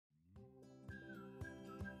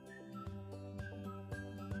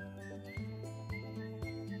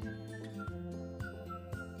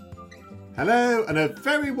Hello and a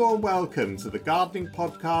very warm welcome to the gardening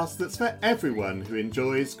podcast that's for everyone who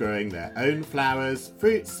enjoys growing their own flowers,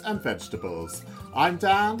 fruits and vegetables. I'm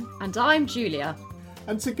Dan. And I'm Julia.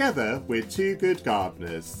 And together we're two good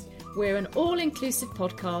gardeners. We're an all-inclusive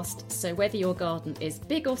podcast, so whether your garden is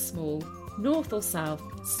big or small, north or south,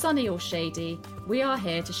 sunny or shady, we are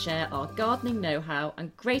here to share our gardening know-how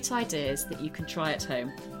and great ideas that you can try at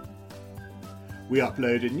home. We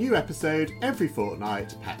upload a new episode every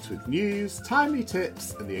fortnight, packed with news, timely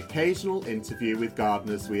tips and the occasional interview with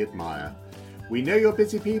gardeners we admire. We know you're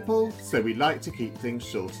busy people, so we like to keep things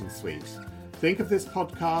short and sweet. Think of this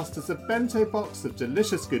podcast as a bento box of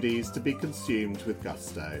delicious goodies to be consumed with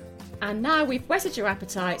gusto. And now we've whetted your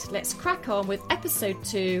appetite, let's crack on with episode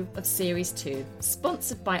 2 of series 2,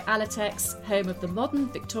 sponsored by Alatex, home of the modern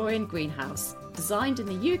Victorian greenhouse, designed in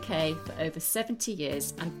the UK for over 70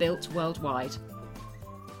 years and built worldwide.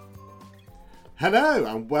 Hello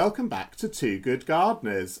and welcome back to Two Good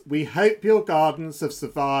Gardeners. We hope your gardens have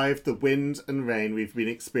survived the wind and rain we've been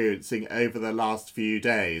experiencing over the last few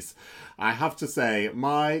days. I have to say,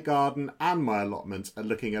 my garden and my allotment are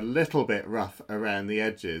looking a little bit rough around the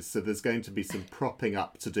edges, so there's going to be some propping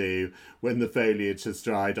up to do when the foliage has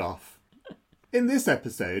dried off. In this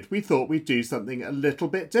episode, we thought we'd do something a little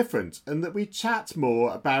bit different and that we'd chat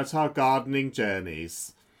more about our gardening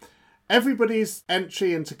journeys. Everybody's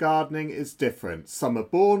entry into gardening is different. Some are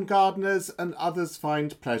born gardeners and others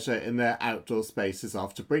find pleasure in their outdoor spaces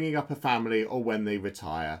after bringing up a family or when they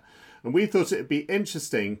retire. And we thought it would be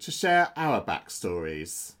interesting to share our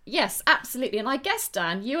backstories. Yes, absolutely. And I guess,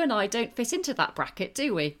 Dan, you and I don't fit into that bracket,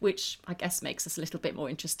 do we? Which I guess makes us a little bit more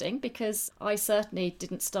interesting because I certainly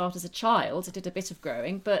didn't start as a child. I did a bit of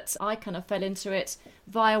growing, but I kind of fell into it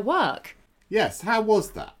via work. Yes, how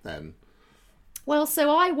was that then? Well, so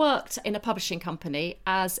I worked in a publishing company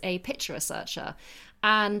as a picture researcher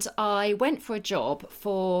and I went for a job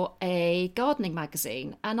for a gardening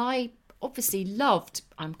magazine and I obviously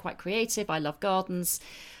I'm quite creative, I love gardens,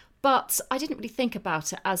 but I didn't really think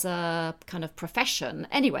about it as a kind of profession.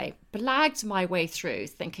 Anyway, blagged my way through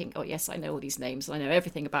thinking, oh yes, I know all these names, I know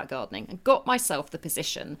everything about gardening, and got myself the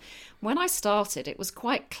position. When I started, it was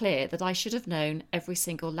quite clear that I should have known every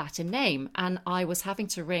single Latin name, and I was having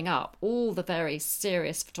to ring up all the very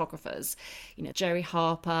serious photographers, Jerry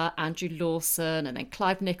Harper, Andrew Lawson, and then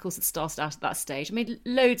Clive Nichols had started out at that stage. I mean,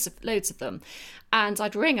 loads of them. And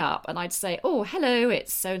I'd ring up and I'd say, oh, hello,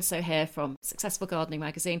 it's so-and-so here from Successful Gardening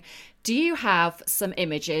Magazine. Do you have some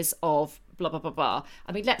images of blah, blah, blah, blah?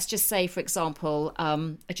 I mean, let's just say, for example,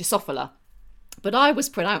 a Drosophila. But I was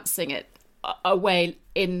pronouncing it away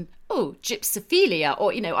in, Gypsophilia,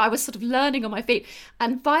 or, I was sort of learning on my feet.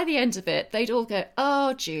 And by the end of it, they'd all go,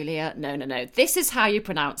 oh, Julia, no, this is how you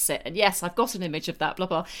pronounce it. And yes, I've got an image of that, blah,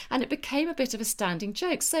 blah. And it became a bit of a standing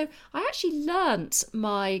joke. So I actually learnt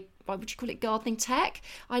my, what would you call it, gardening tech.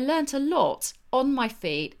 I learnt a lot on my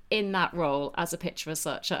feet in that role as a picture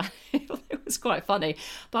researcher. It was quite funny.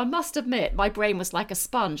 But I must admit, my brain was like a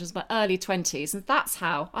sponge. It was my early 20s, and that's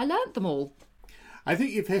how I learnt them all. I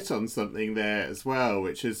think you've hit on something there as well,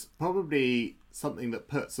 which is probably something that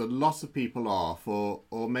puts a lot of people off or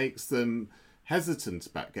makes them hesitant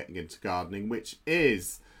about getting into gardening, which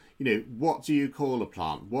is, what do you call a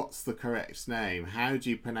plant? What's the correct name? How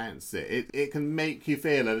do you pronounce it? It can make you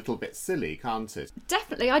feel a little bit silly, can't it?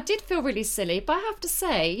 Definitely. I did feel really silly, but I have to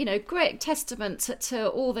say, great testament to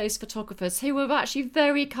all those photographers who were actually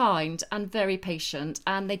very kind and very patient,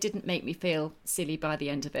 and they didn't make me feel silly by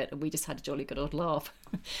the end of it, and we just had a jolly good old laugh.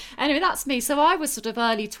 Anyway, that's me. So I was sort of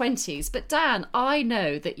early 20s, but Dan, I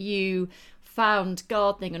know that you found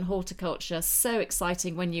gardening and horticulture so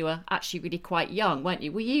exciting when you were actually really quite young, weren't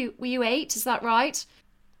you? Were you 8, is that right?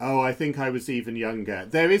 Oh, I think I was even younger.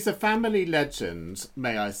 There is a family legend,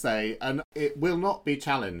 may I say, and it will not be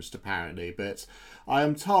challenged apparently, but I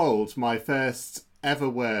am told my first ever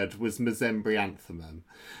word was mesembryanthemum.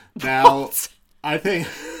 Now, What? I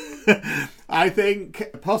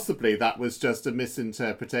think possibly that was just a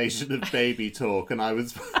misinterpretation of baby talk, and I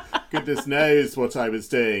was, goodness knows what I was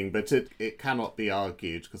doing, but it cannot be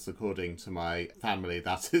argued, because according to my family,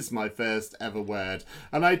 that is my first ever word.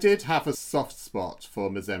 And I did have a soft spot for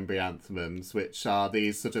mesembryanthemums, which are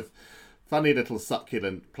these sort of funny little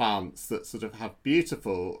succulent plants that sort of have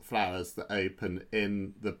beautiful flowers that open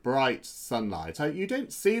in the bright sunlight. You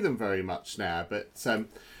don't see them very much now, but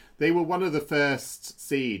they were one of the first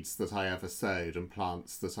seeds that I ever sowed and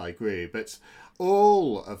plants that I grew. But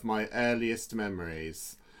all of my earliest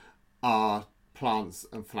memories are plants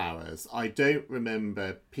and flowers. I don't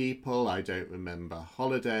remember people, I don't remember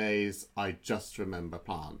holidays, I just remember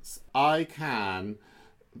plants. I can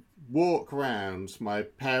walk around my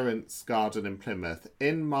parents' garden in Plymouth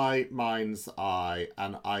in my mind's eye,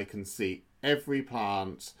 and I can see every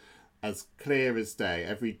plant as clear as day.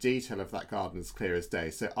 Every detail of that garden is clear as day.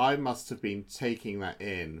 So I must have been taking that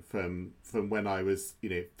in from when I was,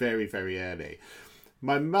 very, very early.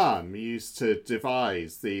 My mum used to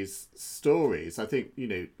devise these stories. I think,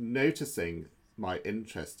 noticing my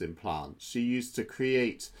interest in plants, she used to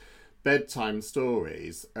create bedtime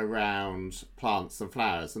stories around plants and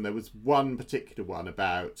flowers, and there was one particular one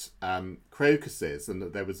about crocuses, and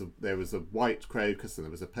there was a white crocus, and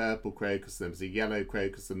there was a purple crocus, and there was a yellow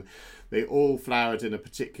crocus, and they all flowered in a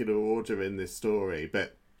particular order in this story.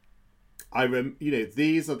 But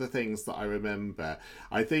these are the things that I remember.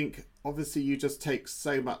 I think obviously you just take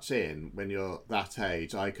so much in when you're that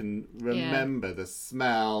age. I can remember the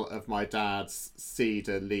smell of my dad's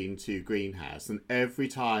cedar lean-to greenhouse, and every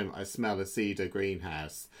time I smell a cedar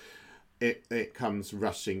greenhouse, it comes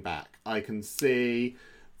rushing back. I can see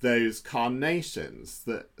those carnations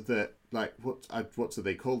that like what do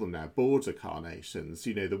they call them now? Border carnations.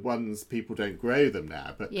 The ones, people don't grow them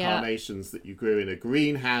now, but carnations that you grew in a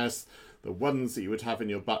greenhouse, the ones that you would have in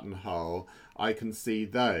your buttonhole. I can see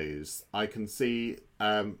those. I can see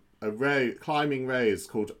a climbing rose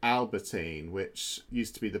called Albertine, which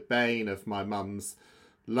used to be the bane of my mum's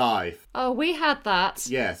life. Oh, we had that.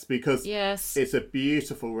 Yes, because it's a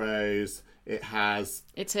beautiful rose. It is.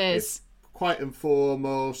 It's quite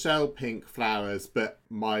informal, shell pink flowers, but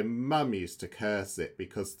my mum used to curse it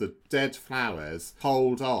because the dead flowers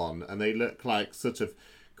hold on and they look like sort of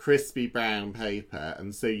crispy brown paper,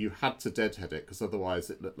 and so you had to deadhead it because otherwise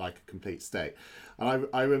it looked like a complete state. And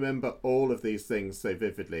I remember all of these things so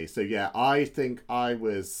vividly. So I think I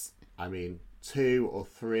was 2 or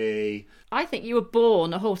 3. I think you were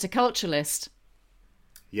born a horticulturalist.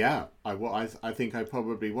 Yeah, I think I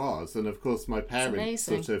probably was. And of course my parents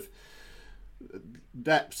sort of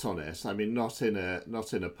leapt on it. Not in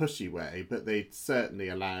a pushy way, but they certainly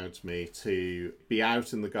allowed me to be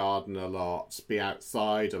out in the garden a lot, be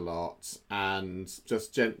outside a lot, and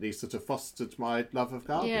just gently sort of fostered my love of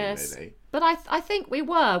gardening, really. But I think we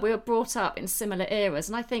were brought up in similar eras,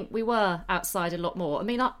 and I think we were outside a lot more.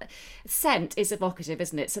 Scent is evocative,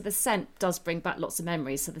 isn't it? So the scent does bring back lots of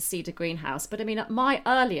memories. So the cedar greenhouse. But my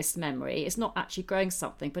earliest memory is not actually growing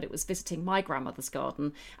something, but it was visiting my grandmother's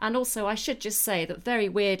garden. And also, I should just say that very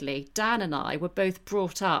weirdly, Dan and I were both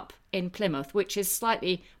brought up in Plymouth, which is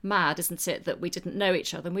slightly mad, isn't it, that we didn't know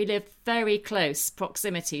each other, and we lived very close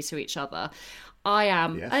proximity to each other. I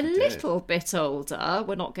am a little bit older.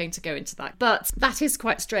 We're not going to go into that. But that is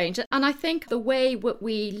quite strange. And I think the way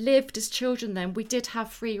we lived as children then, we did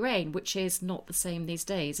have free reign, which is not the same these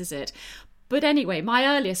days, is it? But anyway,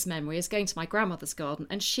 my earliest memory is going to my grandmother's garden,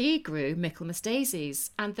 and she grew Michaelmas daisies,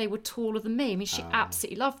 and they were taller than me. She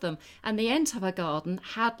absolutely loved them. And the end of her garden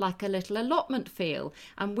had like a little allotment feel,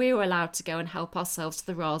 and we were allowed to go and help ourselves to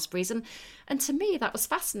the raspberries. And to me, that was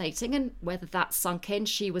fascinating. And whether that sunk in,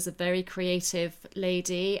 she was a very creative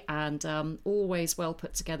lady and always well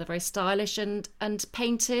put together, very stylish and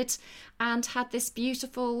painted, and had this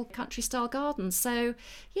beautiful country-style garden. So,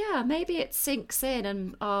 maybe it sinks in,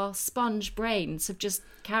 and our sponge brains have just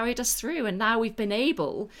carried us through. And now we've been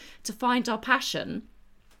able to find our passion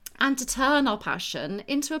and to turn our passion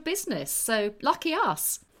into a business. So, lucky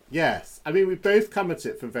us. Yes. We've both come at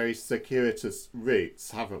it from very circuitous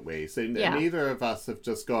routes, haven't we? So neither of us have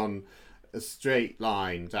just gone a straight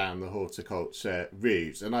line down the horticulture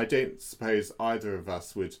route. And I don't suppose either of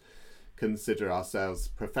us would consider ourselves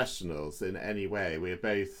professionals in any way. We're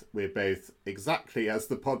both exactly as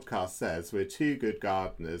the podcast says, we're 2 good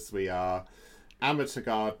gardeners. We are amateur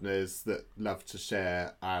gardeners that love to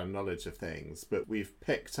share our knowledge of things, but we've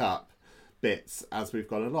picked up bits as we've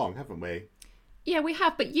gone along, haven't we? Yeah, we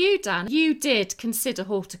have. But you, Dan, you did consider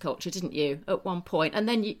horticulture, didn't you, at one point? And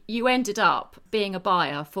then you ended up being a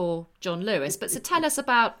buyer for John Lewis. But so tell us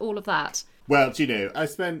about all of that. Well, I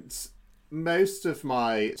spent most of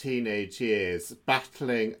my teenage years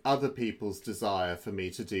battling other people's desire for me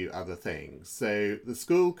to do other things. So the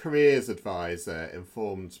school careers advisor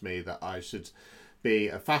informed me that I should be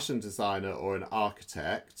a fashion designer or an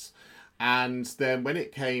architect. And then when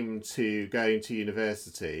it came to going to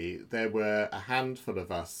university, there were a handful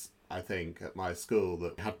of us, I think, at my school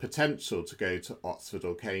that had potential to go to Oxford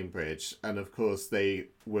or Cambridge. And of course, they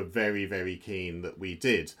were very, very keen that we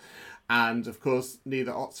did. And of course,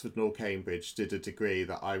 neither Oxford nor Cambridge did a degree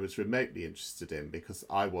that I was remotely interested in, because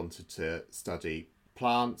I wanted to study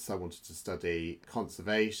plants, I wanted to study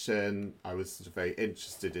conservation. I was sort of very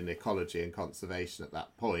interested in ecology and conservation at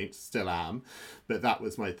that point, still am, but that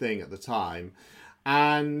was my thing at the time.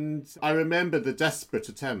 And I remember the desperate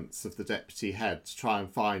attempts of the deputy head to try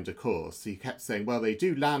and find a course. He kept saying, well, they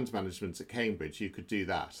do land management at Cambridge, you could do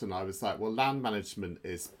that. And I was like, well, land management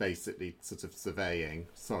is basically sort of surveying.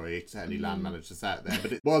 Sorry to any land managers out there,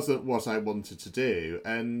 but it wasn't what I wanted to do.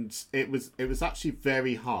 And it was actually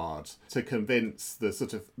very hard to convince the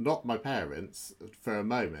sort of, not my parents for a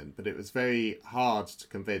moment, but it was very hard to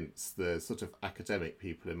convince the sort of academic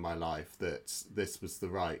people in my life that this was the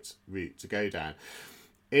right route to go down.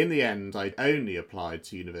 In the end, I only applied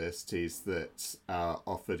to universities that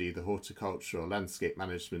offered either horticulture or landscape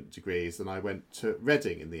management degrees, and I went to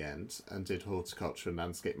Reading in the end and did horticulture and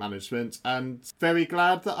landscape management, and very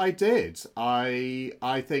glad that I did.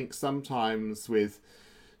 I think sometimes with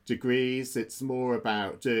degrees, it's more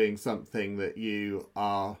about doing something that you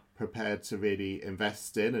are prepared to really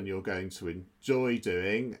invest in and you're going to enjoy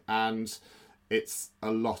doing, and it's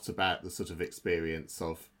a lot about the sort of experience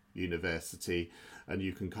of university, and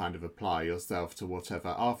you can kind of apply yourself to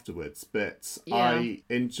whatever afterwards. But yeah. I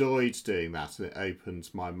enjoyed doing that, and it opened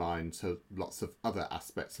my mind to lots of other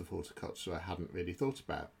aspects of horticulture I hadn't really thought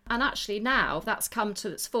about. And actually now that's come to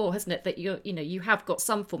its fore, hasn't it, that you have got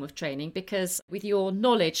some form of training, because with your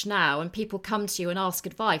knowledge now, and people come to you and ask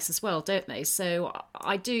advice as well, don't they? So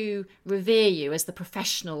I do revere you as the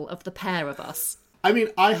professional of the pair of us. I mean,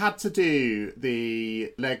 I had to do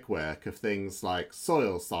the legwork of things like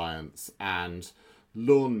soil science and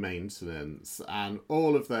lawn maintenance and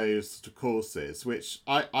all of those sort of courses, which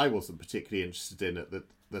I wasn't particularly interested in at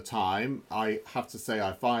the time. I have to say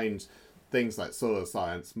I find things like soil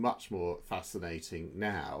science much more fascinating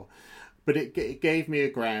now. But it gave me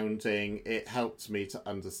a grounding. It helped me to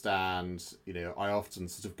understand, I often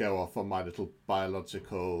sort of go off on my little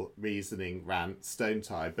biological reasoning rants, don't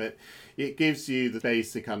I? But it gives you the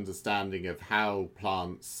basic understanding of how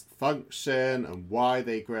plants function and why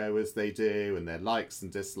they grow as they do, and their likes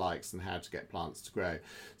and dislikes, and how to get plants to grow.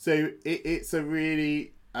 So it's a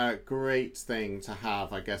really great thing to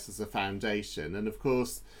have, I guess, as a foundation. And of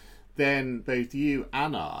course, then both you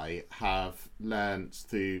and I have learnt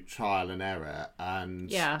through trial and error, and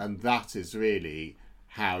that is really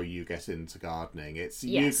how you get into gardening. It's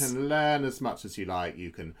yes. You can learn as much as you like. You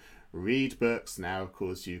can read books. Now, of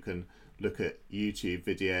course, you can look at YouTube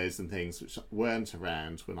videos and things which weren't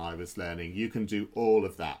around when I was learning. You can do all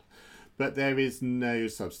of that. But there is no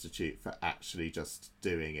substitute for actually just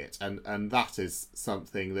doing it. And that is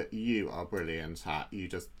something that you are brilliant at. You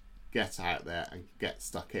just get out there and get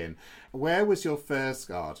stuck in. Where was your first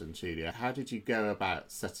garden, Julia? How did you go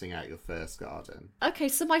about setting out your first garden? Okay,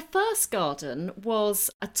 so my first garden was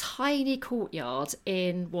a tiny courtyard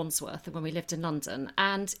in Wandsworth when we lived in London,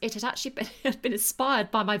 and it had actually been inspired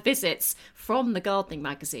by my visits from the gardening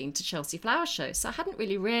magazine to Chelsea Flower Show. So I hadn't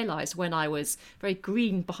really realised when I was very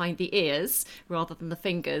green behind the ears rather than the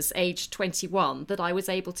fingers, aged 21, that I was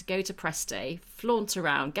able to go to press day, flaunt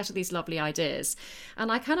around, get all these lovely ideas.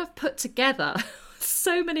 And I kind of put together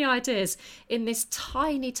so many ideas in this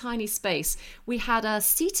tiny, tiny space. We had a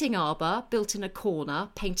seating arbour built in a corner,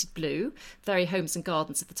 painted blue, very homes and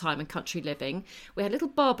gardens at the time and country living. We had a little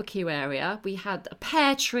barbecue area. We had a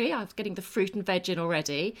pear tree. I was getting the fruit and veg in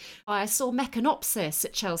already. I saw Meconopsis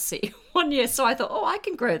at Chelsea one year, so I thought, I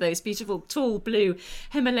can grow those beautiful tall blue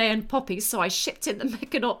Himalayan poppies. So I shipped in the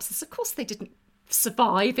Meconopsis. Of course, they didn't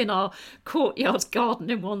survive in our courtyard garden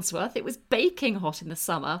in Wandsworth. It was baking hot in the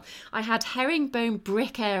summer. I had herringbone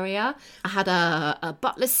brick area. I had a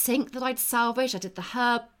butler sink that I'd salvaged. I did the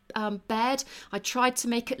herb bed. I tried to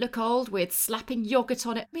make it look old with slapping yogurt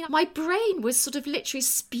on it. I mean, my brain was sort of literally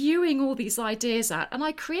spewing all these ideas out, and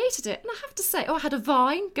I created it. And I have to say, I had a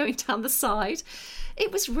vine going down the side.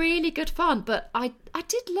 It was really good fun, but I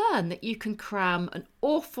did learn that you can cram an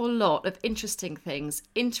awful lot of interesting things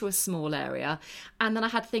into a small area. And then I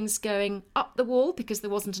had things going up the wall because there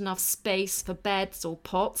wasn't enough space for beds or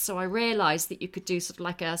pots. So I realised that you could do sort of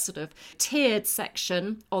like a sort of tiered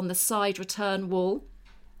section on the side return wall.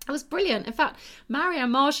 It was brilliant. In fact, Marianne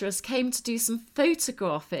Marjoras came to do some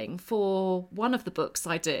photographing for one of the books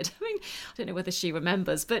I did. I mean, I don't know whether she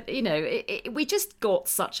remembers, but, we just got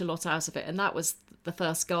such a lot out of it. And that was the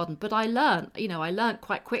first garden. But I learned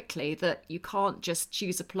quite quickly that you can't just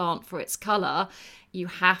choose a plant for its colour. You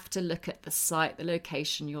have to look at the site, the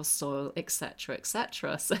location, your soil, etc.,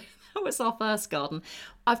 etc. So that was our first garden.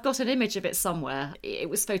 I've got an image of it somewhere. It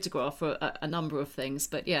was photographed for a number of things,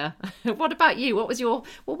 but yeah. What about you? What was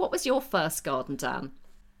your first garden, Dan?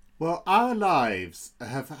 Well, our lives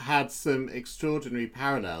have had some extraordinary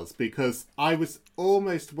parallels, because I was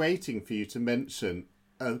almost waiting for you to mention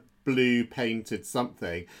a blue painted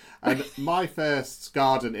something. And my first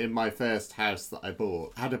garden in my first house that I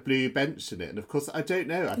bought had a blue bench in it. And of course, I don't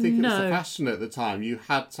know. I think it was the fashion at the time. You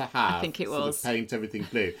had to have I think it sort was. of paint everything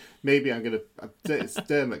blue. Maybe I'm going to... It's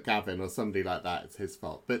Dermot Gavin or somebody like that. It's his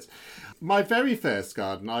fault. But my very first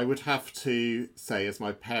garden, I would have to say, is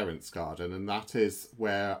my parents' garden. And that is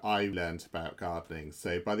where I learned about gardening.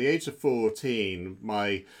 So by the age of 14,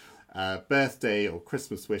 my birthday or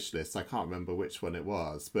Christmas wish list, I can't remember which one it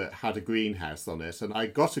was, but had a greenhouse on it. And I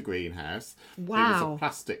got a greenhouse. Wow. It was a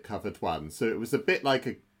plastic covered one. So it was a bit like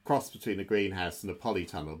a cross between a greenhouse and a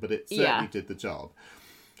polytunnel, but it certainly did the job.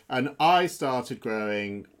 And I started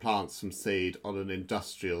growing plants from seed on an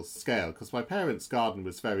industrial scale because my parents' garden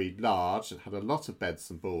was very large. It had a lot of beds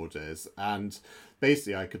and borders. And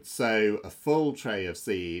basically, I could sow a full tray of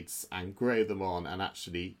seeds and grow them on and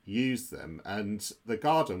actually use them. And the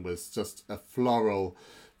garden was just a floral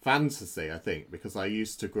fantasy, I think, because I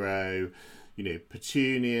used to grow,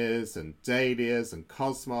 petunias and dahlias and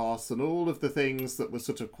cosmos and all of the things that were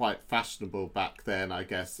sort of quite fashionable back then, I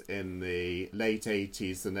guess, in the late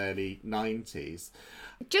 80s and early 90s.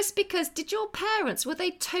 Just because, did your parents, were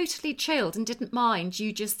they totally chilled and didn't mind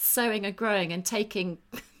you just sowing and growing and taking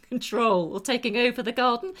control or taking over the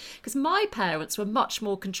garden? Because my parents were much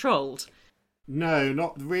more controlled. No,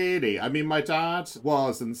 not really. I mean, my dad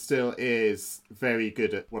was and still is very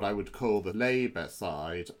good at what I would call the labour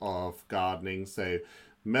side of gardening. So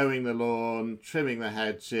mowing the lawn, trimming the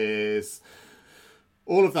hedges,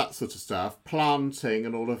 all of that sort of stuff, planting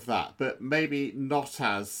and all of that, but maybe not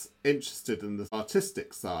as interested in the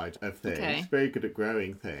artistic side of things. Okay. Very good at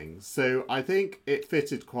growing things. So I think it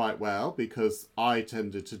fitted quite well because I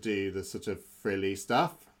tended to do the sort of frilly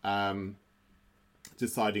stuff.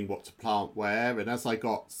 Deciding what to plant where, and as I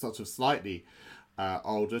got sort of slightly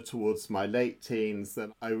older, towards my late teens,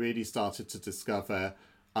 then I really started to discover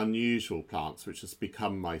unusual plants, which has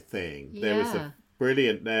become my thing. Yeah. There was a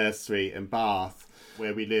brilliant nursery in Bath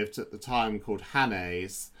where we lived at the time called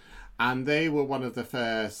Hannay's, and they were one of the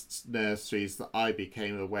first nurseries that I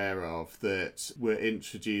became aware of that were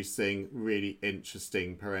introducing really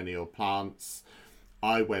interesting perennial plants.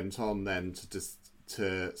 I went on then to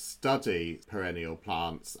study perennial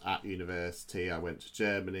plants at university. I went to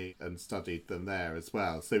Germany and studied them there as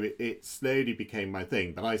well. So it slowly became my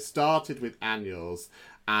thing. But I started with annuals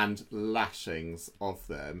and lashings of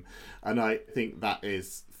them. And I think that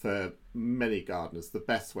is, for many gardeners, the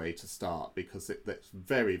best way to start because it's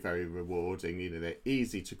very, very rewarding. They're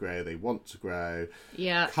easy to grow. They want to grow.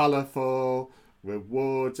 Yeah. Colourful,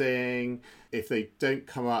 rewarding. If they don't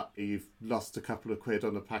come up, you've lost a couple of quid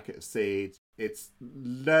on a packet of seeds. It's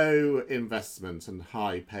low investment and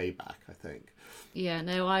high payback, I think. Yeah,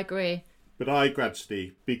 no, I agree. But I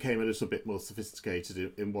gradually became a little bit more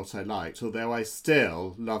sophisticated in what I liked, although I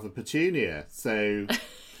still love a petunia. So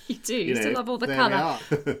You do. You still love all the there colour.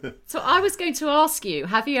 we are. So I was going to ask you,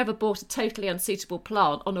 have you ever bought a totally unsuitable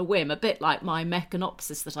plant on a whim, a bit like my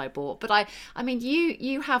Mechanopsis that I bought? But I mean,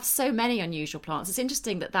 you have so many unusual plants. It's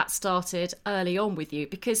interesting that started early on with you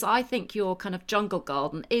because I think your kind of jungle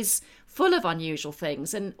garden is full of unusual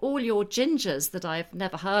things, and all your gingers that I've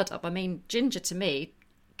never heard of. I mean, ginger to me,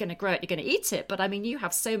 going to grow it, you're going to eat it. But I mean, you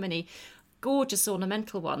have so many gorgeous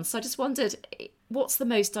ornamental ones. So I just wondered, what's the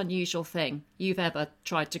most unusual thing you've ever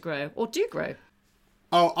tried to grow or do grow?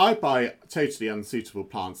 Oh, I buy totally unsuitable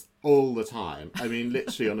plants all the time. I mean,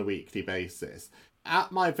 literally on a weekly basis.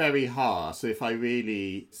 At my very heart, if I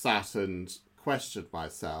really sat and questioned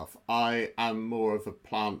myself, I am more of a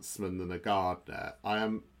plantsman than a gardener. I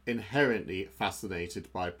am inherently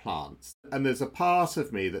fascinated by plants. And there's a part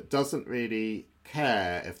of me that doesn't really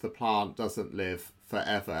care if the plant doesn't live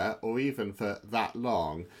forever or even for that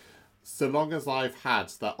long, so long as I've had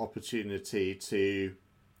that opportunity to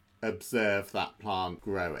observe that plant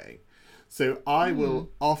growing. So I will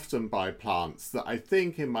often buy plants that I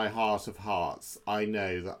think in my heart of hearts I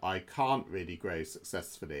know that I can't really grow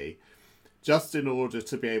successfully, just in order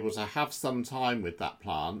to be able to have some time with that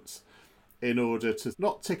plant, in order to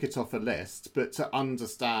not tick it off a list, but to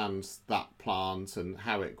understand that plant and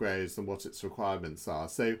how it grows and what its requirements are.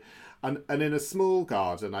 So, and in a small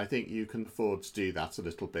garden, I think you can afford to do that a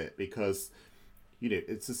little bit because,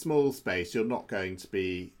 it's a small space. You're not going to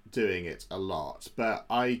be doing it a lot. But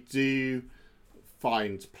I do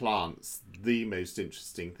find plants the most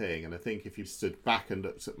interesting thing. And I think if you stood back and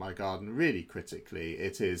looked at my garden really critically,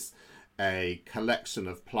 it is a collection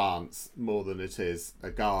of plants more than it is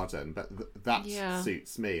a garden, but that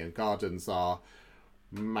suits me. And gardens are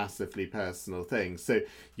massively personal thing. So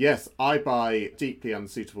yes, I buy deeply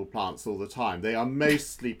unsuitable plants all the time. They are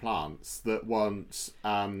mostly plants that want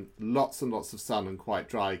lots and lots of sun and quite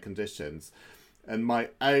dry conditions. And my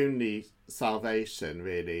only salvation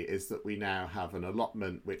really is that we now have an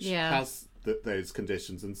allotment which has those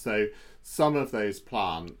conditions. And so some of those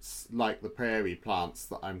plants, like the prairie plants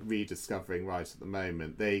that I'm rediscovering right at the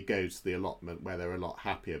moment, they go to the allotment where they're a lot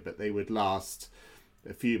happier, but they would last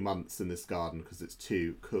a few months in this garden because it's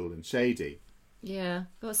too cool and shady. Yeah,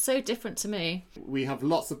 well, it's so different to me. We have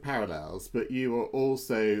lots of parallels, but you are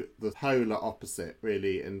also the polar opposite,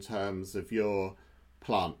 really, in terms of your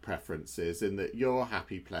plant preferences, in that your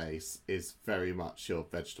happy place is very much your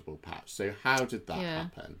vegetable patch. So how did that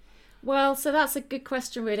happen? Well, so that's a good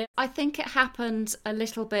question, really. I think it happened a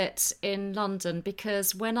little bit in London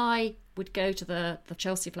because when I would go to the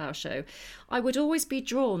Chelsea Flower Show, I would always be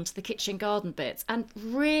drawn to the kitchen garden bits. And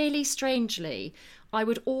really strangely, I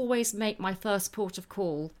would always make my first port of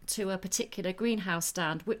call to a particular greenhouse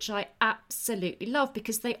stand, which I absolutely love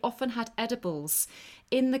because they often had edibles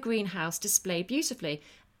in the greenhouse displayed beautifully.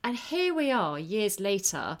 And here we are years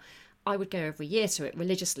later. I would go every year to it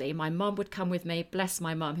religiously. My mum would come with me, bless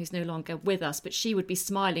my mum, who's no longer with us, but she would be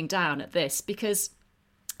smiling down at this because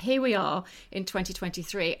here we are in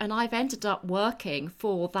 2023 and I've ended up working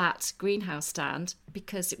for that greenhouse stand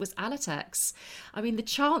because it was Alatex. I mean, the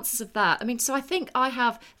chances of that, so I think I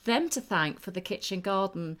have them to thank for the kitchen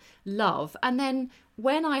garden love. And then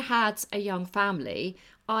when I had a young family,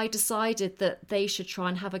 I decided that they should try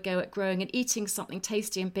and have a go at growing and eating something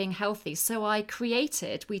tasty and being healthy. So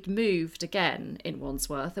we'd moved again in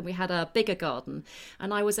Wandsworth and we had a bigger garden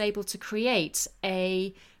and I was able to create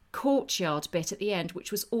a courtyard bit at the end,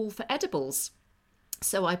 which was all for edibles.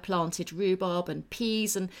 So I planted rhubarb and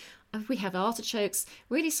peas and we have artichokes,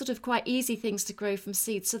 really sort of quite easy things to grow from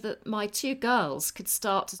seeds so that my two girls could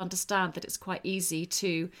start to understand that it's quite easy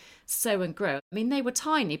to sow and grow. They were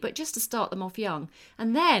tiny, but just to start them off young.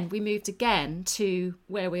 And then we moved again to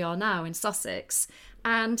where we are now in Sussex.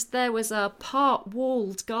 And there was a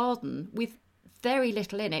part-walled garden with very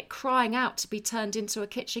little in it, crying out to be turned into a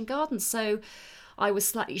kitchen garden. So I was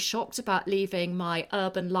slightly shocked about leaving my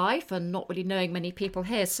urban life and not really knowing many people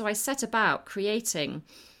here. So I set about creating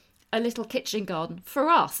a little kitchen garden for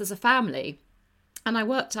us as a family. And I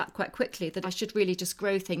worked out quite quickly that I should really just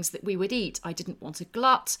grow things that we would eat. I didn't want a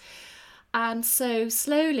glut. And so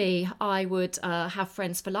slowly I would have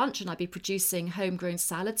friends for lunch and I'd be producing homegrown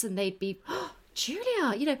salads and they'd be, oh,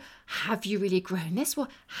 Julia, have you really grown this? Well,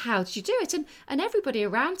 how did you do it? And everybody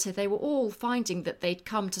around here, they were all finding that they'd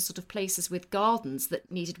come to sort of places with gardens that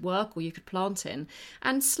needed work or you could plant in.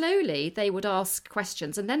 And slowly they would ask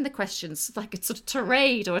questions. And then the questions, like a sort of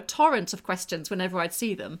tirade or a torrent of questions whenever I'd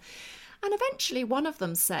see them. And eventually one of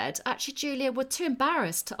them said, actually, Julia, we're too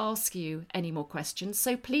embarrassed to ask you any more questions.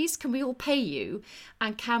 So please, can we all pay you?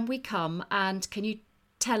 And can we come and can you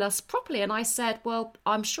tell us properly? And I said, well,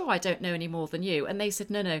 I'm sure I don't know any more than you. And they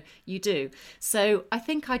said, no, you do. So I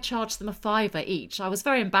think I charged them £5 each. I was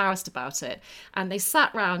very embarrassed about it. And they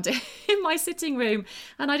sat round in my sitting room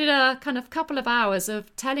and I did a kind of couple of hours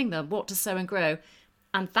of telling them what to sow and grow.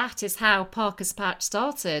 And that is how Parker's Patch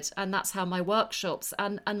started. And that's how my workshops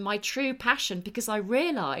and my true passion, because I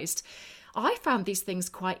realised I found these things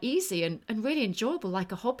quite easy and really enjoyable,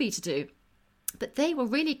 like a hobby to do. But they were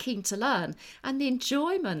really keen to learn. And the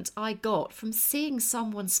enjoyment I got from seeing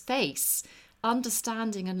someone's face,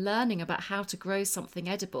 understanding and learning about how to grow something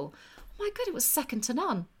edible, oh my God, it was second to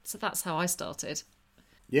none. So that's how I started.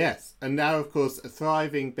 Yes. And now, of course, a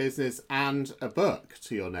thriving business and a book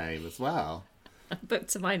to your name as well. Book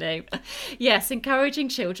to my name. Yes, Encouraging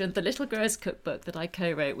Children, the Little Growers Cookbook that I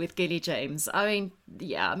co-wrote with Gilly James.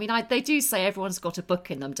 They do say everyone's got a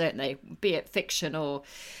book in them, don't they? Be it fiction or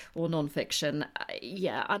non-fiction.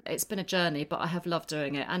 It's been a journey, but I have loved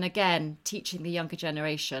doing it. And again, teaching the younger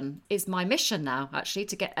generation is my mission now, actually,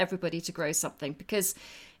 to get everybody to grow something because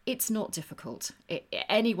it's not difficult.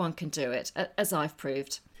 Anyone can do it, as I've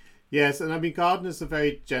proved. Yes, and gardeners are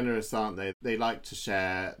very generous, aren't they? They like to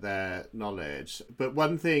share their knowledge. But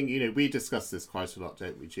one thing, we discuss this quite a lot,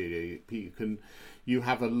 don't we, Julia? You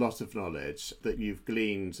have a lot of knowledge that you've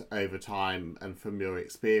gleaned over time and from your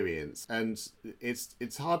experience. And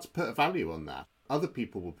it's hard to put a value on that. Other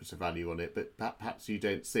people will put a value on it, but perhaps you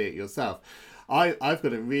don't see it yourself. I've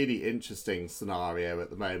got a really interesting scenario at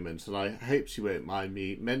the moment, and I hope she won't mind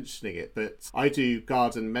me mentioning it, but I do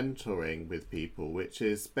garden mentoring with people, which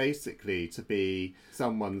is basically to be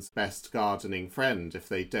someone's best gardening friend if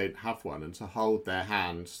they don't have one, and to hold their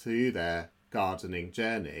hand through their gardening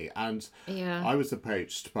journey. And Yeah. I was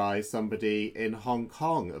approached by somebody in Hong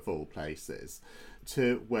Kong, of all places,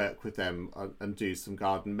 to work with them and do some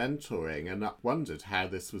garden mentoring, and I wondered how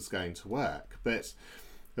this was going to work. But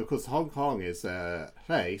of course, Hong Kong is a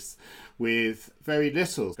place with very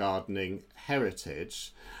little gardening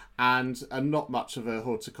heritage and not much of a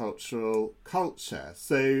horticultural culture.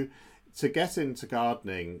 So to get into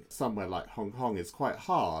gardening somewhere like Hong Kong is quite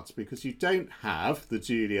hard, because you don't have the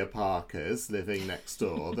Julia Parkers living next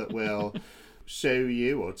door that will show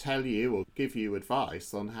you or tell you or give you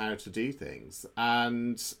advice on how to do things.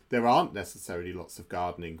 And there aren't necessarily lots of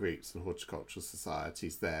gardening groups and horticultural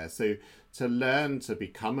societies there. So to learn to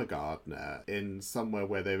become a gardener in somewhere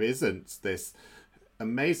where there isn't this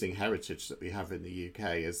amazing heritage that we have in the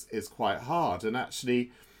UK is quite hard. And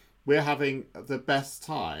actually, we're having the best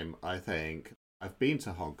time, I think. I've been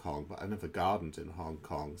to Hong Kong, but I never gardened in Hong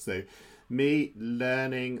Kong. So me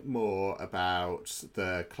learning more about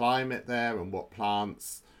the climate there and what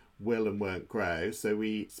plants will and won't grow. So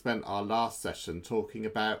we spent our last session talking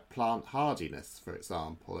about plant hardiness, for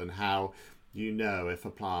example, and how you know if a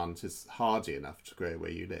plant is hardy enough to grow where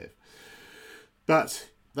you live. But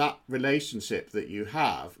that relationship that you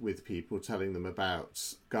have with people telling them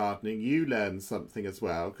about gardening, you learn something as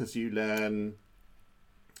well, because you learn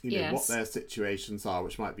Yes. what their situations are,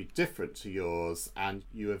 which might be different to yours, and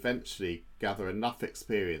you eventually gather enough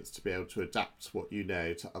experience to be able to adapt what you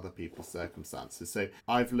know to other people's circumstances. So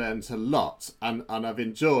I've learned a lot, and I've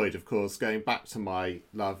enjoyed, of course, going back to my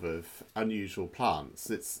love of unusual plants.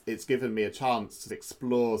 It's given me a chance to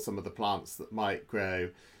explore some of the plants that might grow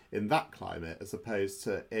in that climate as opposed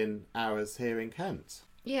to in ours here in Kent.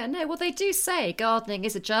 Yeah, no, well, they do say gardening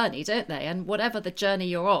is a journey, don't they? And whatever the journey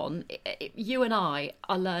you're on, you and I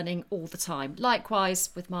are learning all the time.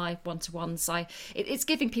 Likewise, with my one-to-ones, it's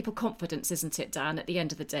giving people confidence, isn't it, Dan, at the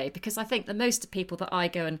end of the day? Because I think the most of people that I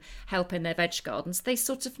go and help in their veg gardens, they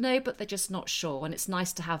sort of know, but they're just not sure. And it's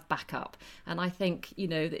nice to have backup. And I think,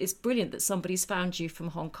 it's brilliant that somebody's found you from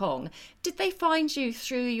Hong Kong. Did they find you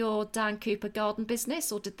through your Dan Cooper garden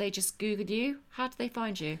business, or did they just Google you? How did they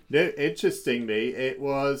find you? No, interestingly, it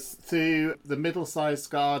was through the Middle-Sized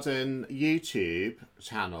Garden YouTube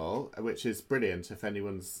channel, which is brilliant if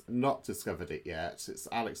anyone's not discovered it yet. It's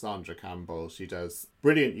Alexandra Campbell. She does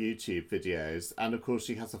brilliant YouTube videos, and of course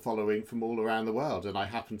she has a following from all around the world, and I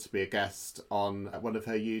happened to be a guest on one of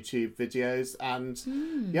her YouTube videos,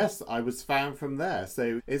 and yes, I was found from there.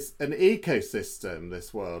 So it's an ecosystem,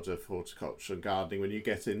 this world of horticulture and gardening, when you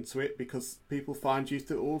get into it, because people find you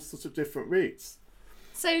through all sorts of different routes.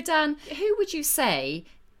 So, Dan, who would you say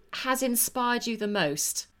has inspired you the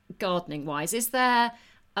most gardening-wise? Is there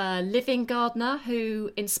a living gardener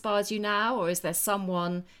who inspires you now, or is there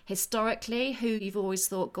someone historically who you've always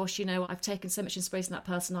thought, gosh, I've taken so much inspiration from that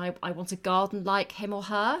person, I want to garden like him or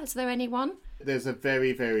her? Is there anyone? There's a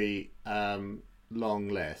very, very long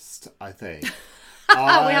list, I think. We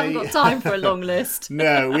haven't got time for a long list.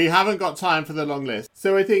 No, we haven't got time for the long list.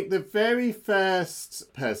 So I think the very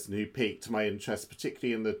first person who piqued my interest,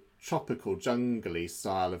 particularly in the tropical, jungly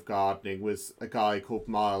style of gardening, was a guy called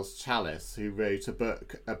Miles Chalice, who wrote a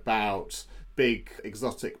book about big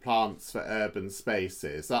exotic plants for urban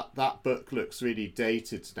spaces. That book looks really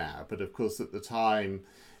dated now, but of course at the time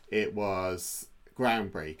it was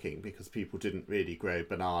groundbreaking, because people didn't really grow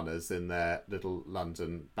bananas in their little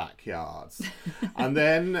London backyards. And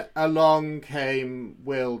then along came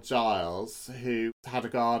Will Giles, who had a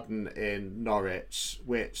garden in Norwich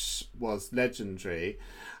which was legendary,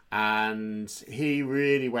 and he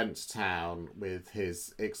really went to town with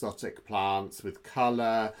his exotic plants, with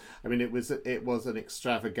colour. I mean, it was an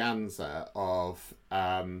extravaganza of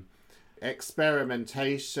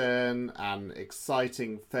experimentation and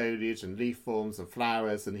exciting foliage and leaf forms and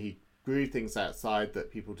flowers, and he grew things outside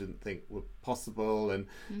that people didn't think were possible, and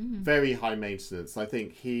very high maintenance. I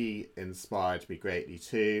think he inspired me greatly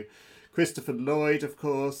too. Christopher Lloyd, of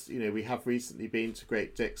course, we have recently been to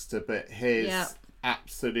Great Dixter, but his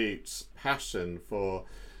absolute passion for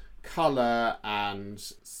colour and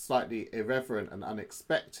slightly irreverent and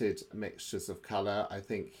unexpected mixtures of colour, I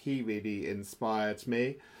think he really inspired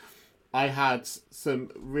me. I had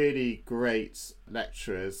some really great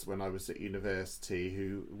lecturers when I was at university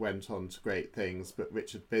who went on to great things, but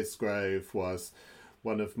Richard Bisgrove was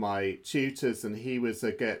one of my tutors, and he was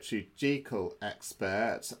a Gertrude Jekyll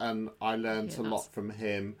expert, and I learned a lot from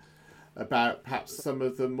him about perhaps some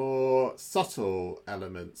of the more subtle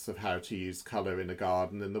elements of how to use colour in a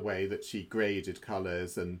garden, and the way that she graded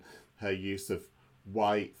colours, and her use of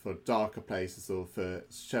white for darker places or for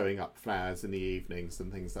showing up flowers in the evenings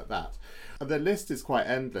and things like that. And the list is quite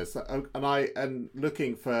endless. And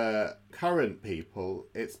looking for current people,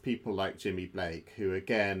 it's people like Jimmy Blake, who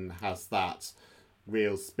again has that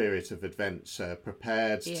real spirit of adventure,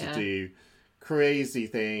 prepared to do crazy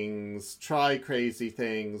things, try crazy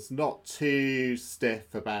things, not too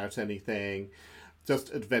stiff about anything,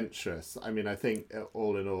 just adventurous. I mean, I think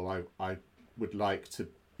all in all, I would like to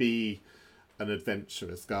be an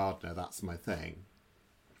adventurous gardener. That's my thing.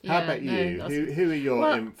 How about you? Who are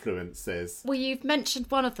your influences? Well, you've mentioned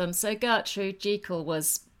one of them. So Gertrude Jekyll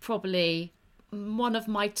was probably one of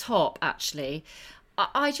my top, actually.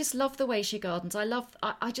 I just love the way she gardens.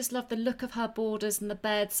 I just love the look of her borders and the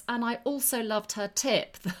beds. And I also loved her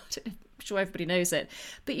tip. I'm sure everybody knows it.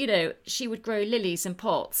 But, you know, she would grow lilies in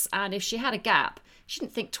pots. And if she had a gap, she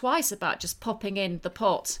didn't think twice about just popping in the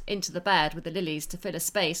pot into the bed with the lilies to fill a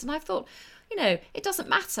space. And I thought, you know, it doesn't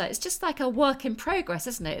matter. It's just like a work in progress,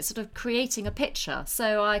 isn't it? It's sort of creating a picture.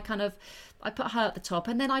 So I put her at the top,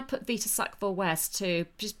 and then I put Vita Sackville-West too,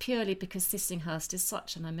 just purely because Sissinghurst is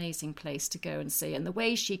such an amazing place to go and see. And the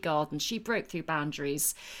way she gardened, she broke through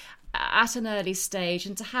boundaries at an early stage,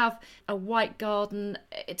 and to have a white garden,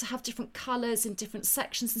 to have different colours in different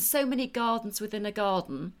sections, and so many gardens within a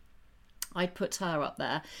garden, I'd put her up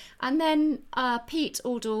there. And then Pete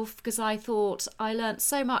Aldorf, because I thought I learnt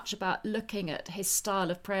so much about looking at his style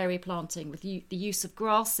of prairie planting with the use of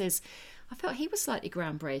grasses. I felt he was slightly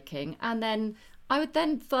groundbreaking. And then I would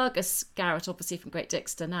then Fergus Garrett, obviously from Great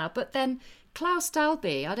Dixter now, but then Klaus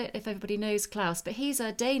Dalby. I don't know if everybody knows Klaus, but he's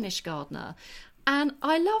a Danish gardener. And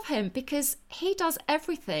I love him because he does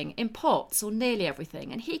everything in pots, or nearly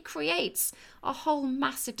everything, and he creates a whole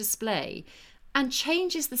massive display and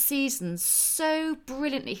changes the seasons so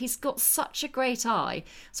brilliantly. He's got such a great eye.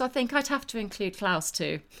 So I think I'd have to include Klaus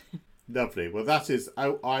too. Lovely. Well, that is,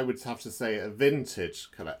 I would have to say, a vintage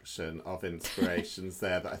collection of inspirations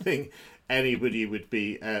there that I think anybody would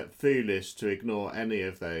be foolish to ignore any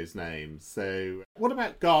of those names. So what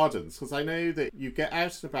about gardens? Because I know that you get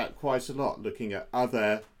out and about quite a lot looking at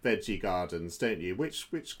other veggie gardens, don't you?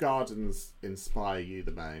 Which gardens inspire you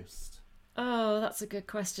the most? Oh, that's a good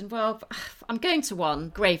question. Well, I'm going to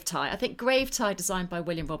one, Gravetye. I think Gravetye, designed by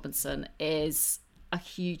William Robinson, is a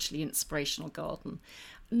hugely inspirational garden.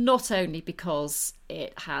 Not only because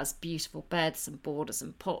it has beautiful beds and borders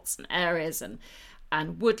and pots and areas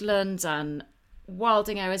and woodland and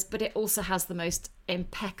wilding areas, but it also has the most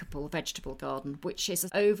impeccable vegetable garden, which is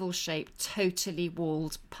an oval-shaped, totally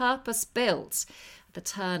walled, purpose-built at the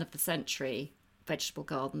turn of the century vegetable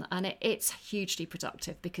garden, and it's hugely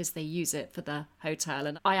productive because they use it for the hotel,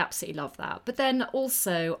 and I absolutely love that. But then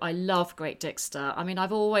also I love Great Dixter. I mean,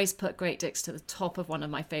 I've always put Great Dixter at the top of one of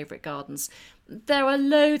my favourite gardens. There are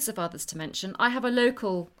loads of others to mention. I have a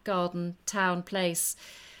local garden, Town Place,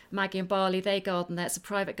 Maggie and Barley, they garden there. It's a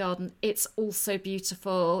private garden. It's also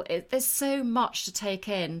beautiful. There's so much to take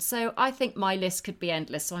in. So I think my list could be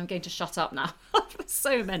endless, so I'm going to shut up now.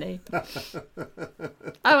 So many.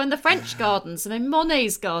 Oh, and the French gardens. I mean,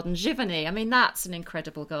 Monet's garden, Giverny. I mean, that's an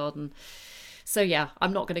incredible garden. So yeah,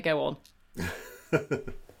 I'm not going to go on.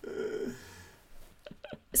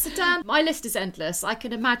 So Dan, my list is endless. I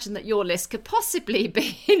can imagine that your list could possibly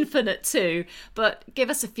be infinite too, but give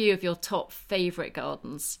us a few of your top favourite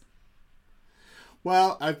gardens.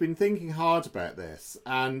 Well, I've been thinking hard about this,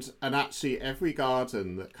 and actually every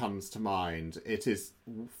garden that comes to mind, it is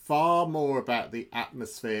far more about the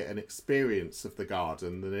atmosphere and experience of the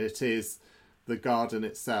garden than it is the garden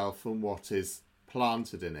itself and what is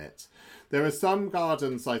planted in it. There are some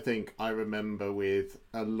gardens I think I remember with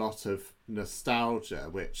a lot of nostalgia,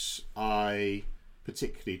 which I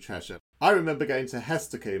particularly treasure. I remember going to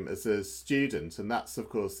Hestercombe as a student, and that's of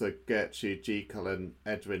course the Gertrude Jekyll and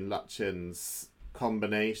Edwin Lutyens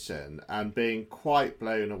combination, and being quite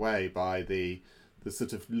blown away by the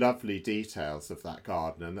sort of lovely details of that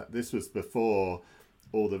garden. And that this was before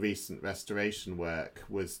all the recent restoration work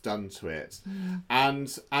was done to it.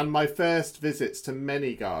 And my first visits to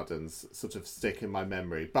many gardens sort of stick in my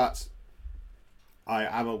memory, but I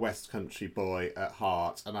am a West Country boy at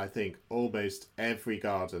heart, and I think almost every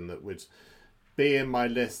garden that would be in my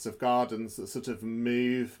list of gardens that sort of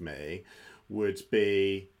move me would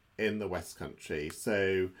be in the West Country.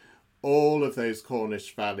 So all of those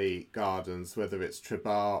Cornish Valley gardens, whether it's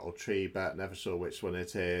Trebar or Treba, never sure which one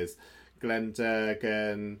it is,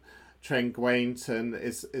 Glendurgan, Trengwainton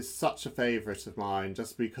is such a favourite of mine,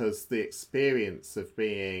 just because the experience of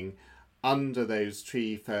being under those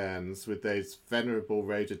tree ferns with those venerable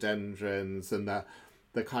rhododendrons and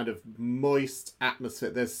the kind of moist atmosphere.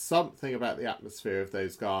 There's something about the atmosphere of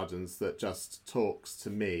those gardens that just talks to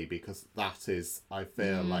me, because that is, I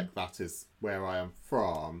feel like that is where I am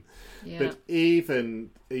from. Yeah. But even,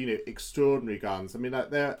 extraordinary gardens. I mean,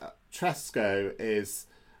 like Tresco is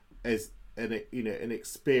an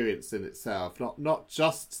experience in itself. Not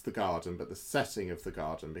just the garden, but the setting of the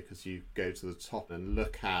garden, because you go to the top and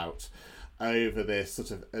look out over this sort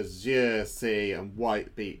of azure sea and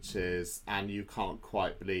white beaches, and you can't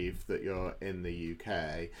quite believe that you're in the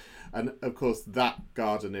UK. And of course that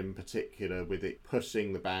garden in particular, with it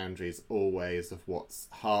pushing the boundaries always of what's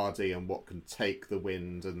hardy and what can take the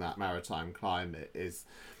wind and that maritime climate, is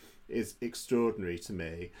extraordinary to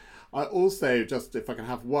me. I also, just if I can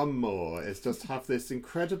have one more, is just have this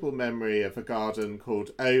incredible memory of a garden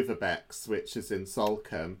called Overbeck's, which is in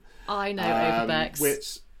Salcombe. I know Overbeck's.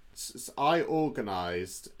 Which I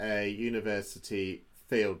organised a university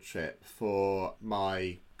field trip for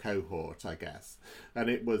my cohort, I guess. And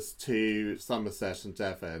it was to Somerset and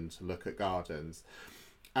Devon to look at gardens.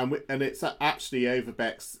 And it's actually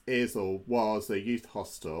Overbeck's is or was a youth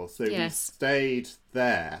hostel. So we stayed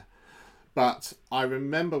there. But I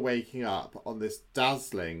remember waking up on this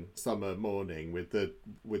dazzling summer morning with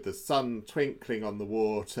the sun twinkling on the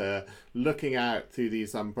water, looking out through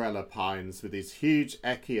these umbrella pines with these huge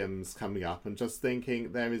echiums coming up, and just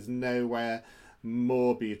thinking there is nowhere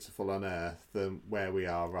more beautiful on earth than where we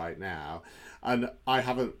are right now. And I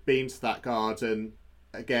haven't been to that garden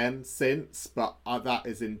again since, but that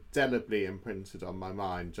is indelibly imprinted on my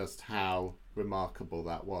mind, just how remarkable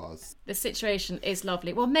that was. The situation is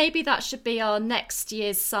lovely. Well, maybe that should be our next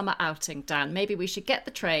year's summer outing, Dan. Maybe we should get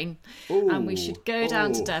the train and we should go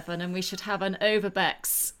down to Devon, and we should have an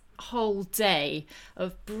Overbeck's whole day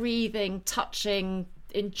of breathing, touching,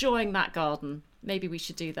 enjoying that garden. Maybe we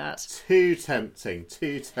should do that. Too tempting.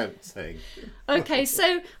 Okay,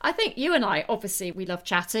 so I think you and I, obviously, we love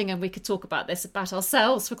chatting, and we could talk about this about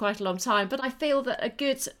ourselves for quite a long time, but I feel that a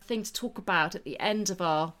good thing to talk about at the end of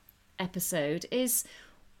our episode is,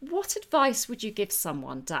 what advice would you give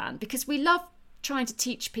someone, Dan? Because we love trying to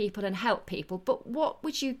teach people and help people, but what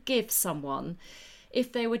would you give someone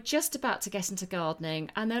if they were just about to get into gardening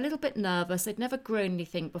and they're a little bit nervous, they'd never grown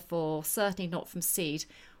anything before, certainly not from seed?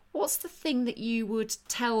 What's the thing that you would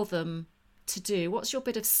tell them to do? What's your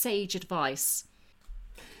bit of sage advice?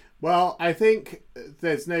 Well, I think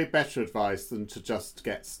there's no better advice than to just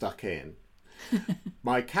get stuck in.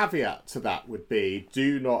 My caveat to that would be,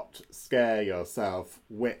 do not scare yourself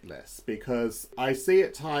witless, because I see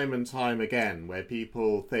it time and time again where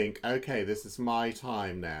people think, okay, this is my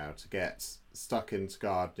time now to get stuck into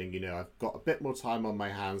gardening. I've got a bit more time on my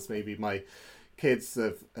hands. Maybe my kids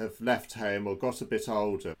have left home or got a bit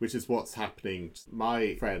older, which is what's happening to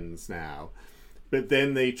my friends now. But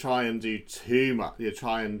then they try and do too much. They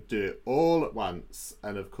try and do it all at once.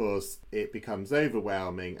 And of course, it becomes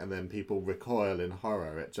overwhelming. And then people recoil in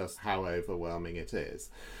horror at just how overwhelming it is.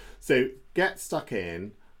 So get stuck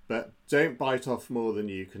in, but don't bite off more than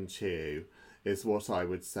you can chew, is what I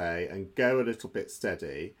would say. And go a little bit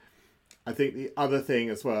steady. I think the other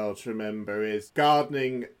thing as well to remember is,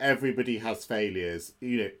 gardening, everybody has failures.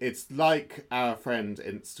 It's like our friend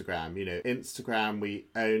Instagram. Instagram, we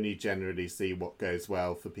only generally see what goes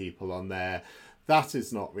well for people on there. That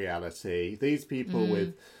is not reality. These people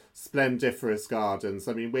with splendiferous gardens,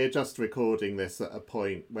 I mean, we're just recording this at a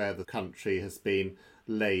point where the country has been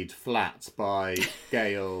laid flat by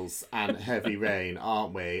gales and heavy rain,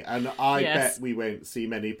 aren't we? And I bet we won't see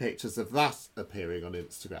many pictures of that appearing on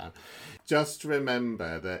Instagram. Just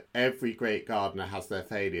remember that every great gardener has their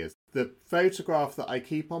failures. The photograph that I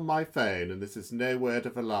keep on my phone, and this is no word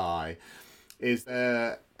of a lie, is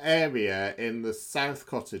an area in the South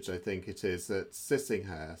Cottage, I think it is, at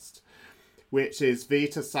Sissinghurst, which is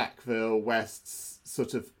Vita Sackville West's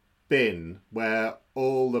sort of bin where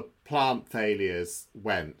all the plant failures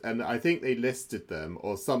went, and I think they listed them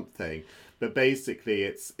or something, but basically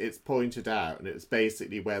it's pointed out, and it's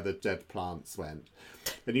basically where the dead plants went.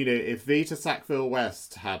 And if Vita Sackville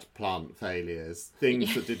West had plant failures,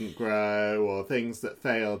 things that didn't grow or things that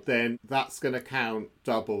failed, then that's going to count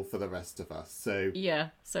double for the rest of us. So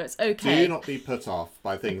it's okay. Do not be put off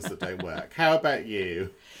by things that don't work. How about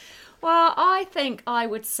you? Well, I think I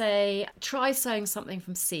would say try sowing something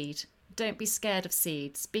from seed. Don't be scared of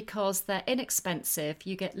seeds, because they're inexpensive.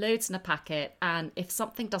 You get loads in a packet, and if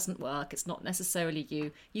something doesn't work, it's not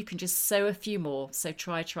necessarily you can just sow a few more. So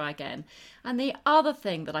try again. And the other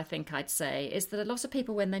thing that I think I'd say is that a lot of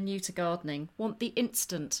people, when they're new to gardening, want the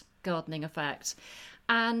instant gardening effect.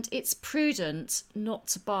 And it's prudent not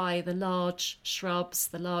to buy the large shrubs,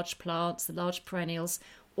 the large plants, the large perennials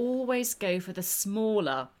always go for the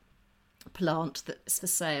smaller plant that's for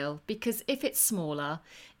sale, because if it's smaller,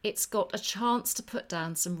 it's got a chance to put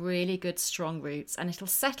down some really good strong roots and it'll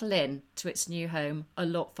settle in to its new home a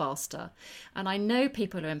lot faster. And I know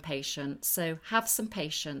people are impatient, so have some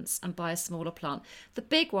patience and buy a smaller plant. The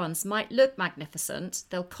big ones might look magnificent,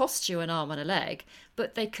 they'll cost you an arm and a leg,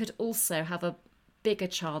 but they could also have a bigger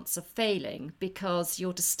chance of failing because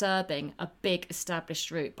you're disturbing a big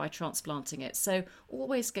established root by transplanting it. So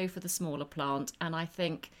always go for the smaller plant, and I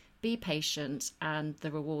think be patient and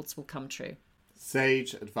the rewards will come true.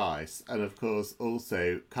 Sage advice. And of course,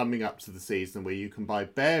 also coming up to the season where you can buy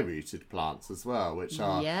bare-rooted plants as well, which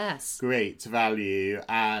are great value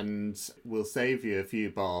and will save you a few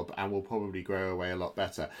bob and will probably grow away a lot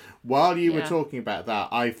better. While you were talking about that,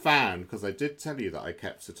 I found, because I did tell you that I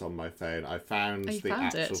kept it on my phone, I found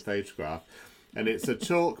actual photograph. And it's a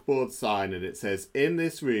chalkboard sign, and it says, "In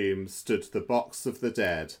this room stood the box of the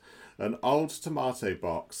dead, an old tomato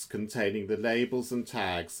box containing the labels and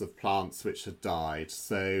tags of plants which had died."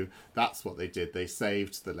 So that's what they did. They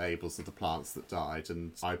saved the labels of the plants that died,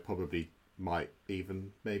 and I probably might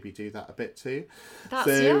even maybe do that a bit too.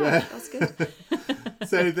 That's good.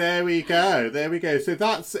 So there we go. So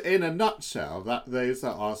that's, in a nutshell, those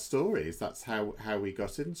are our stories. That's how we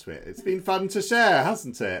got into it. It's been fun to share,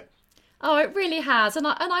 hasn't it? Oh, it really has. And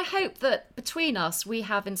I hope that between us we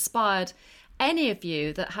have inspired any of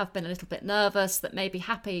you that have been a little bit nervous, that may be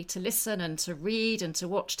happy to listen and to read and to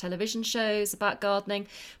watch television shows about gardening,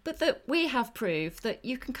 but that we have proved that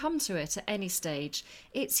you can come to it at any stage.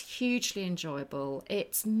 It's hugely enjoyable.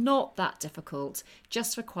 It's not that difficult,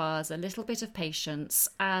 just requires a little bit of patience,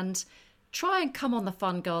 and try and come on the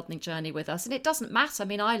fun gardening journey with us. And it doesn't matter. I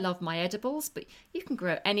mean, I love my edibles, but you can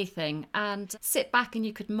grow anything and sit back and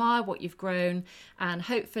you can admire what you've grown. And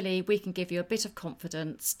hopefully we can give you a bit of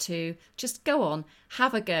confidence to just go on,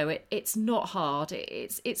 have a go. It's not hard.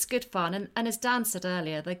 It's good fun. And as Dan said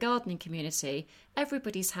earlier, the gardening community,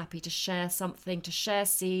 everybody's happy to share something, to share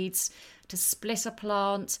seeds, to split a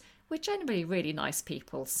plant. We're generally really nice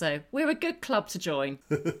people, so we're a good club to join.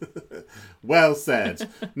 Well said.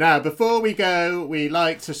 Now, before we go, we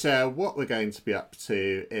like to share what we're going to be up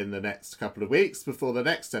to in the next couple of weeks before the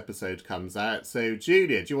next episode comes out. So,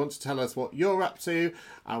 Julia, do you want to tell us what you're up to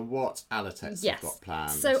and what Alatex have got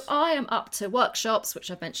planned? So I am up to workshops, which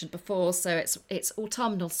I've mentioned before. So it's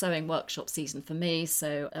autumnal sowing workshop season for me.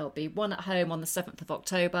 So there'll be one at home on the 7th of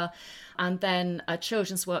October and then a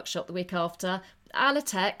children's workshop the week after.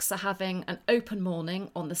 Alatex are having an open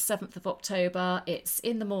morning on the 7th of October. It's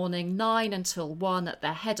in the morning, 9 until 1 at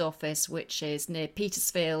their head office, which is near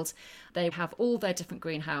Petersfield. They have all their different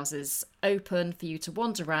greenhouses open for you to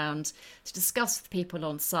wander around, to discuss with people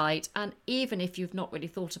on site. And even if you've not really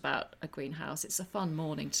thought about a greenhouse, it's a fun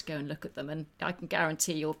morning to go and look at them. And I can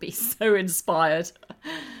guarantee you'll be so inspired.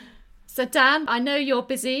 So Dan, I know you're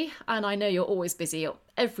busy and I know you're always busy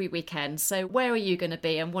every weekend. So where are you going to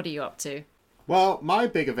be and what are you up to? Well, my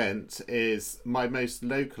big event is my most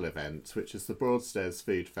local event, which is the Broadstairs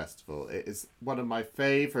Food Festival. It is one of my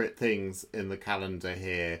favourite things in the calendar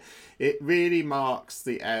here. It really marks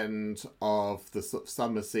the end of the sort of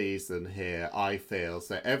summer season here, I feel.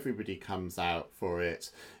 So everybody comes out for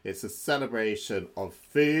it. It's a celebration of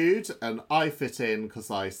food, and I fit in because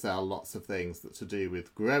I sell lots of things that to do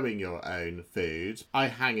with growing your own food. I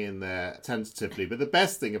hang in there tentatively, but the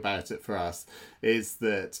best thing about it for us is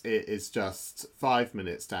that it is just 5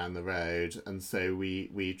 minutes down the road, and so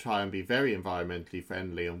we try and be very environmentally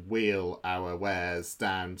friendly and wheel our wares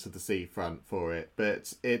down to the seafront for it.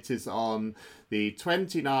 But it is on the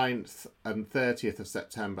 29th and 30th of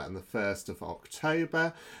September and the 1st of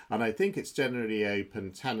October, and I think it's generally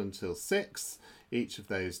open 10 until 6 each of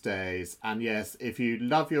those days. And yes, if you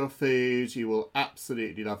love your food, you will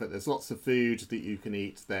absolutely love it. There's lots of food that you can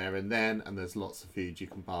eat there and then, and there's lots of food you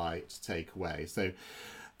can buy to take away. So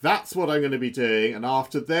that's what I'm going to be doing. And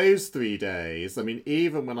after those 3 days, I mean,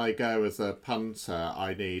 even when I go as a punter,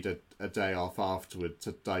 I need a day off afterward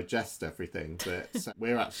to digest everything. But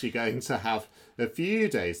we're actually going to have a few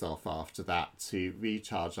days off after that to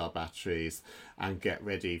recharge our batteries and get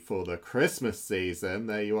ready for the Christmas season.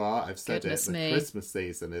 There you are. I've said Goodness it. The me. Christmas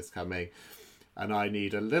season is coming. And I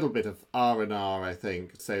need a little bit of R&R, I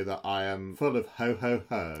think, so that I am full of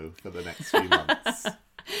ho-ho-ho for the next few months.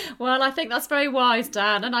 Well, I think that's very wise,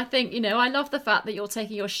 Dan. And I think, I love the fact that you're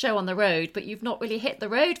taking your show on the road, but you've not really hit the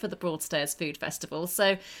road for the Broadstairs Food Festival.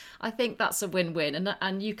 So I think that's a win-win.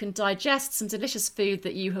 And you can digest some delicious food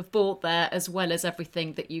that you have bought there, as well as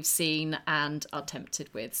everything that you've seen and are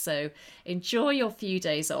tempted with. So enjoy your few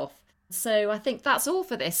days off. So I think that's all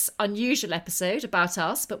for this unusual episode about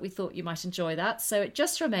us, but we thought you might enjoy that. So it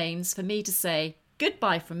just remains for me to say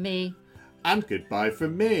goodbye from me. And goodbye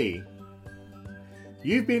from me.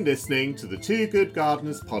 You've been listening to the Two Good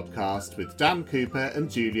Gardeners podcast with Dan Cooper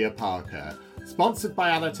and Julia Parker, sponsored by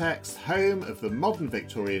Alatex, home of the modern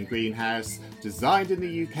Victorian greenhouse, designed in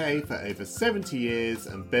the UK for over 70 years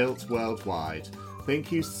and built worldwide.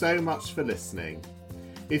 Thank you so much for listening.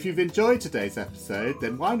 If you've enjoyed today's episode,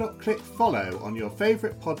 then why not click follow on your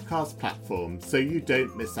favourite podcast platform so you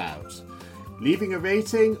don't miss out. Leaving a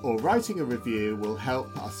rating or writing a review will help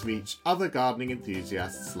us reach other gardening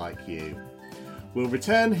enthusiasts like you. We'll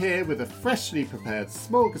return here with a freshly prepared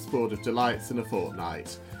smorgasbord of delights in a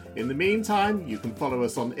fortnight. In the meantime, you can follow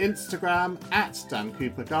us on Instagram at Dan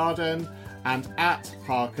Cooper Garden and at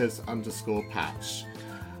Parkers_patch.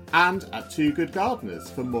 And at Two Good Gardeners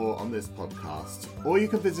for more on this podcast. Or you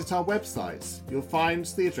can visit our websites. You'll find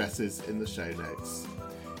the addresses in the show notes.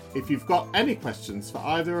 If you've got any questions for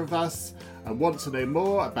either of us and want to know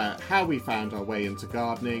more about how we found our way into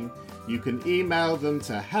gardening, you can email them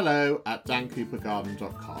to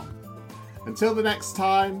hello@dancoopergarden.com. Until the next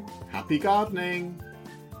time, happy gardening!